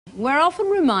We're often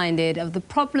reminded of the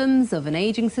problems of an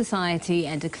ageing society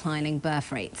and declining birth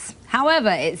rates. However,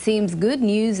 it seems good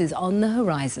news is on the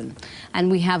horizon, and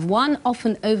we have one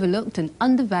often overlooked and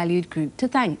undervalued group to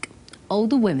thank: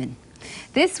 older women.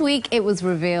 This week, it was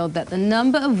revealed that the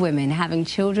number of women having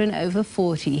children over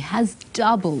 40 has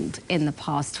doubled in the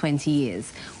past 20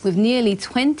 years, with nearly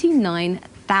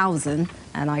 29,000,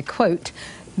 and I quote,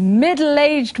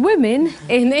 middle-aged women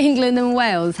in England and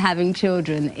Wales having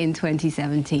children in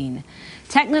 2017.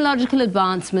 Technological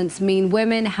advancements mean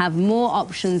women have more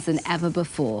options than ever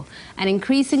before, and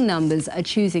increasing numbers are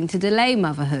choosing to delay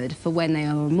motherhood for when they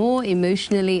are more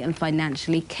emotionally and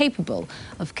financially capable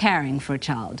of caring for a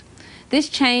child. This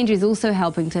change is also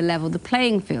helping to level the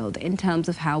playing field in terms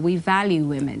of how we value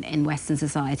women in Western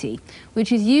society,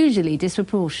 which is usually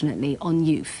disproportionately on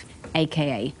youth,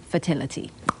 aka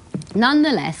fertility.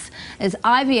 Nonetheless, as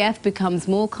IVF becomes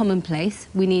more commonplace,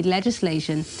 we need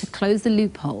legislation to close the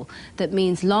loophole that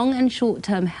means long and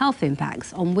short-term health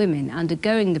impacts on women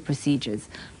undergoing the procedures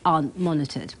aren't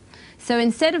monitored. So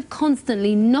instead of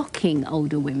constantly knocking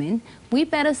older women, we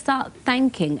better start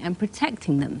thanking and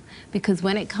protecting them, because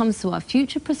when it comes to our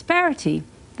future prosperity,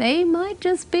 they might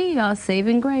just be our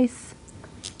saving grace.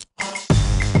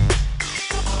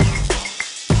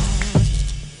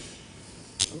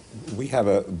 We have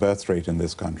a birth rate in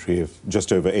this country of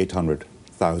just over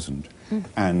 800,000,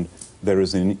 and there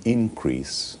is an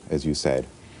increase, as you said,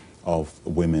 of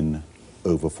women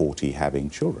over 40 having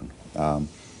children.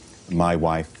 My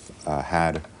wife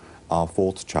had our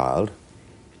fourth child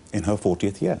in her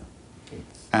 40th year,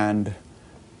 and,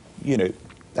 you know,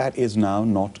 that is now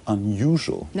not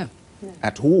unusual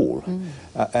at all.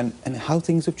 And how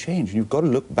things have changed. You've got to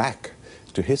look back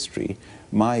to history.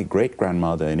 My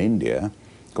great-grandmother in India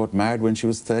got married when she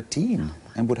was 13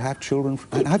 and would have children.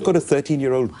 And I've got a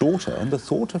 13-year-old daughter, and the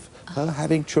thought of her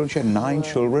having children, she had 9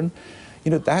 children,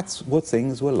 you know, that's what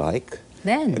things were like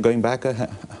then, going back a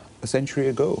century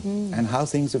ago, and how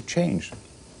things have changed.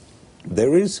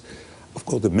 There is, of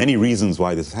course, there are many reasons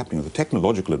why this is happening. The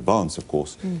technological advance, of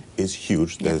course, is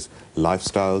huge. There's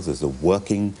lifestyles, there's the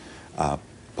working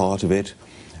part of it,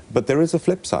 but there is a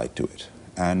flip side to it.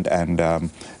 And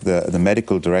the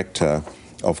medical director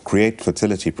of Create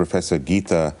Fertility, Professor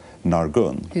Geeta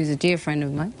Nargun, who's a dear friend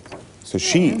of mine. So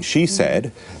she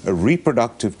said,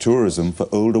 reproductive tourism for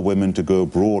older women to go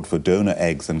abroad for donor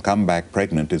eggs and come back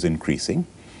pregnant is increasing.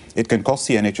 It can cost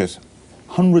the NHS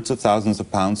hundreds of thousands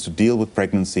of pounds to deal with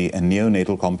pregnancy and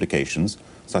neonatal complications,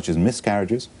 such as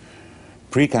miscarriages,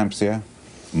 preeclampsia,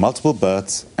 multiple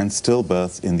births and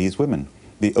stillbirths in these women.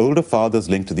 The older fathers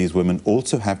linked to these women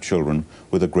also have children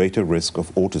with a greater risk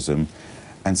of autism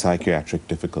and psychiatric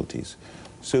difficulties.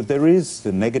 So there is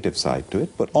the negative side to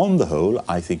it, but on the whole,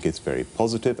 I think it's very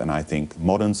positive, and I think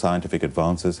modern scientific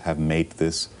advances have made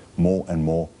this more and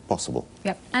more possible.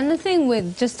 Yep. And the thing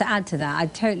with, just to add to that, I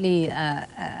totally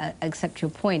accept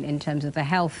your point in terms of the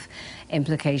health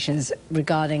implications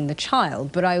regarding the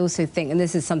child, but I also think, and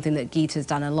this is something that Geeta's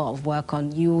done a lot of work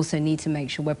on, you also need to make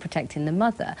sure we're protecting the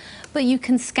mother. But you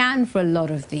can scan for a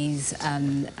lot of these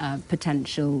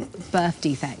potential birth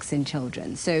defects in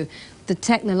children. So the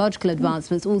technological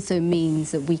advancements also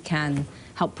means that we can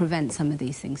help prevent some of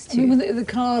these things too. I mean, the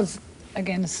cards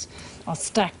are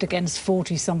stacked against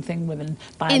 40-something women.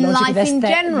 In life in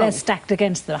general. They're stacked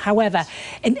against them. However,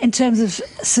 in terms of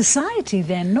society,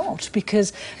 they're not,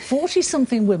 because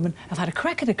 40-something women have had a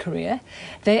crack at a career.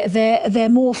 They're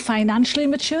more financially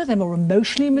mature, they're more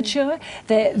emotionally mature,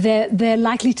 they're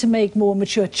likely to make more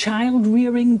mature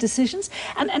child-rearing decisions.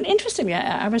 And interestingly,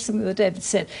 I read something the other day that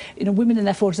said, you know, women in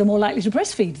their 40s are more likely to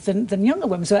breastfeed than younger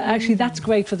women, so actually that's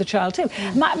great for the child too.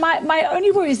 My only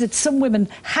worry is that some women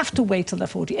have to wait till they're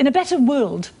 40. In a better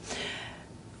world,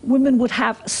 women would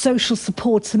have social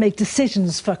supports to make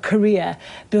decisions for career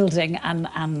building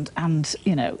and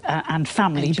you know and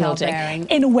family building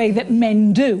in a way that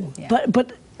men do. Yeah.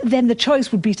 But then the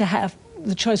choice would be to have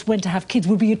the choice when to have kids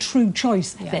would be a true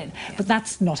choice then. Yeah. But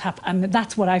that's not happening, and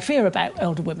that's what I fear about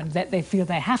older women, that they feel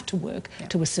they have to work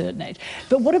to a certain age.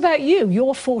 But what about you?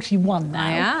 You're 41 now.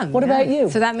 I am. What about you?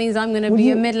 So that means I'm going to be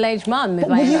a middle-aged mum.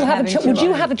 Would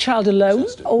you have a child alone,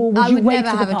 or would you wait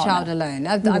for the partner? I would never have a child alone.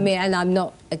 I mean, and I'm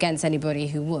not against anybody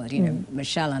who would. You know,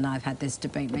 Michelle and I have had this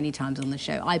debate many times on the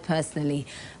show. I personally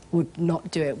would not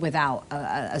do it without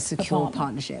a secure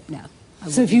partnership. No.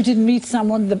 So if you didn't meet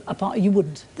someone, you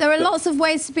wouldn't? There are lots of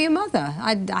ways to be a mother.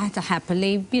 I'd have to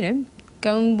happily, you know,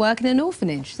 go and work in an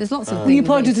orphanage. There's lots of things. You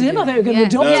pointed to him, I thought you were going to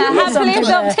adopt him. Yeah, happily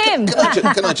adopt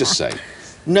him. Can I just say,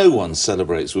 No one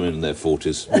celebrates women in their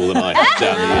 40s more than I have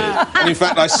down the years. And in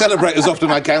fact, I celebrate as often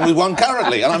as I can with one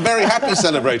currently, and I'm very happy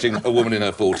celebrating a woman in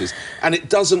her 40s. And it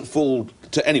doesn't fall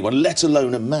to anyone, let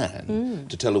alone a man,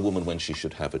 to tell a woman when she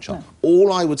should have a child. No.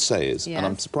 All I would say is, and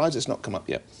I'm surprised it's not come up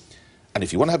yet, and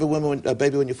if you want to have a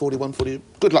baby when you're 41, 40,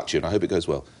 good luck to you, and I hope it goes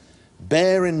well.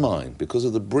 Bear in mind, because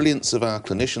of the brilliance of our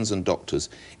clinicians and doctors,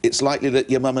 it's likely that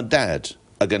your mum and dad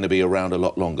are going to be around a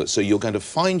lot longer. So you're going to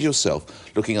find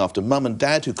yourself looking after mum and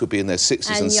dad who could be in their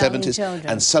 60s and 70s,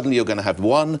 and suddenly you're going to have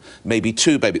one, maybe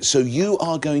two babies. So you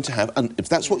are going to have, and if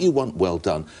that's what you want, well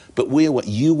done. But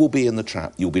you will be in the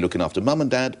trap. You'll be looking after mum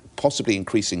and dad, possibly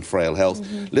increasing frail health.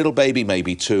 Little baby,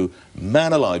 maybe two.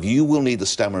 Man alive, you will need the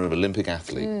stamina of an Olympic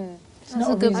athlete. That's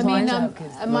not a good point.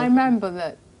 I remember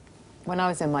that when I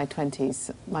was in my 20s,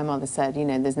 my mother said, you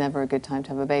know, there's never a good time to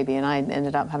have a baby, and I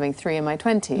ended up having 3 in my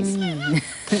 20s.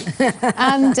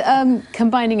 And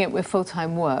combining it with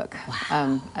full-time work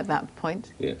at that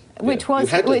point. Yeah. Which was...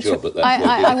 You had a job at that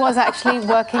point, I was actually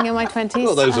working in my 20s.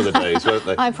 Well, those are the days, weren't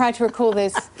they? I'm proud to recall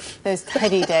those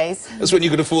heady days. That's when you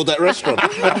could afford that restaurant.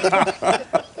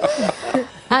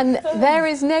 And there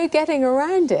is no getting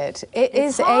around it.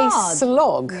 It's a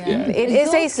slog. Yeah. It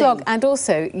is a slog. And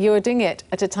also, you're doing it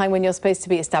at a time when you're supposed to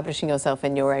be establishing yourself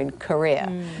in your own career.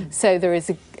 So there is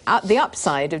the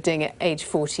upside of doing it age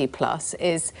 40 plus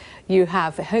is you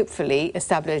have hopefully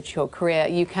established your career.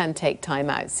 You can take time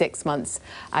out, 6 months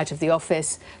out of the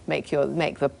office, make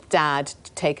the dad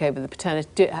take over the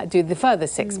paternity, do the further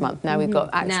 6 months. Now we've got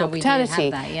actual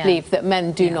paternity leave that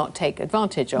men do not take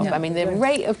advantage of. No, I mean, the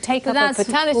rate of take-up of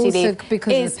paternity also leave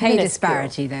because is of the pay minuscule.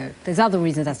 disparity, though. There's other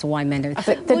reasons as to why men don't.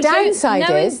 But the downside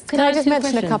is, can I just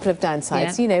mention a question? couple of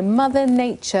downsides? You know, Mother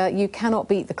Nature, you cannot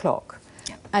beat the clock.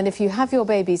 And if you have your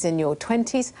babies in your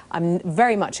 20s, I'm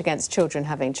very much against children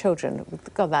having children.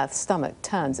 God, that stomach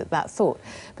turns at that thought.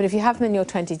 But if you have them in your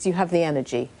 20s, you have the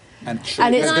energy. And it's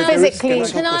physically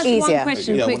easier. Can I ask one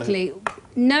question quickly?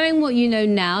 Knowing what you know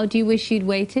now, do you wish you'd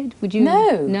waited? Would you?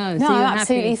 No. So I'm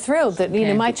absolutely thrilled that you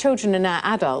know my children are now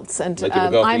adults and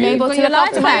I'm you. able to look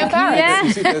after my own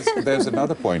parents. You see, there's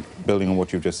another point, building on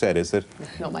what you've just said, is that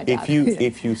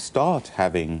if you start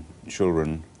having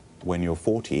children when you're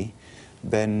 40,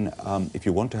 then if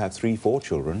you want to have 3, 4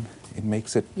 children, it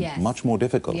makes it much more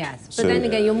difficult. Yes, but then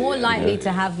again, you're more likely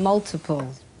to have multiple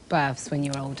births when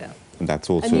you're older. And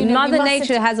that's also... And, you know, Mother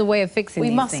Nature has a way of fixing these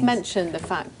things. We must mention the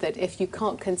fact that if you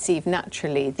can't conceive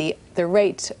naturally, the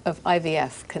rate of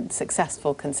IVF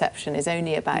successful conception is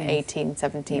only about 18,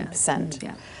 17%.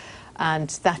 Yeah. And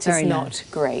that is not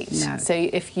great. No. So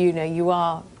if you know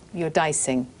you're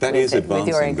dicing that is with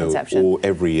your own conception. Or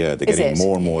every year they're getting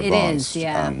more and more advanced. It is,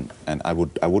 yeah. And I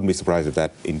wouldn't be surprised if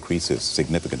that increases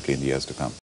significantly in the years to come.